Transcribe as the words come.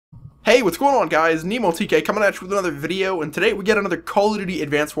Hey, what's going on guys? Nemo TK coming at you with another video, and today we get another Call of Duty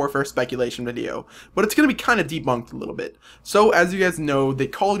Advanced Warfare speculation video, but it's going to be kind of debunked a little bit. So as you guys know, the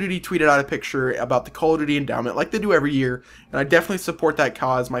Call of Duty tweeted out a picture about the Call of Duty endowment like they do every year, and I definitely support that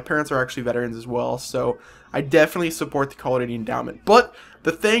cause. My parents are actually veterans as well, so I definitely support the Call of Duty endowment. But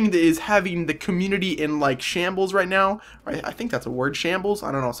the thing that is having the community in like shambles right now, I think that's a word, shambles?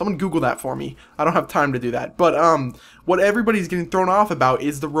 I don't know, someone Google that for me. I don't have time to do that. But what everybody's getting thrown off about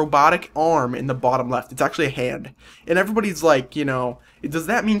is the robotic arm in the bottom left. It's actually a hand. And everybody's like, you know, does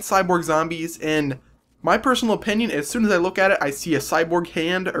that mean cyborg zombies? And my personal opinion, as soon as I look at it, I see a cyborg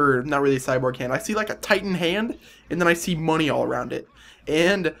hand, or not really a cyborg hand. I see like a Titan hand, and then I see money all around it.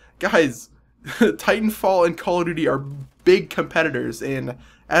 And guys, Titanfall and Call of Duty are big competitors, and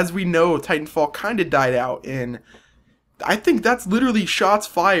as we know, Titanfall kind of died out, and I think that's literally shots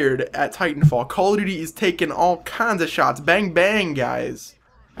fired at Titanfall. Call of Duty is taking all kinds of shots, bang bang guys,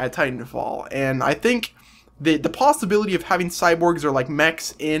 at Titanfall, and I think the possibility of having cyborgs or like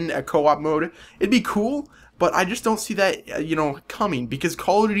mechs in a co-op mode, it'd be cool, but I just don't see that, you know, coming, because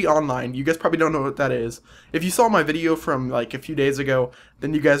Call of Duty Online, you guys probably don't know what that is. If you saw my video from like a few days ago,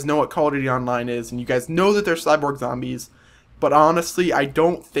 then you guys know what Call of Duty Online is, and you guys know that they're cyborg zombies. But honestly, I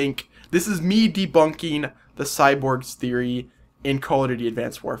don't think, this is me debunking the cyborgs theory in Call of Duty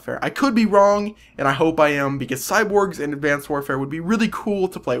Advanced Warfare. I could be wrong, and I hope I am, because cyborgs in Advanced Warfare would be really cool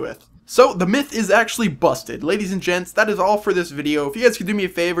to play with. So, the myth is actually busted. Ladies and gents, that is all for this video. If you guys could do me a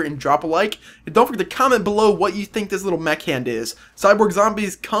favor and drop a like, and don't forget to comment below what you think this little mech hand is. Cyborg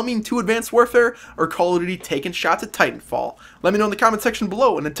zombies coming to Advanced Warfare, or Call of Duty taking shots at Titanfall? Let me know in the comment section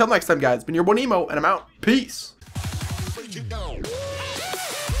below, and until next time guys, been your boy Nemo, and I'm out. Peace!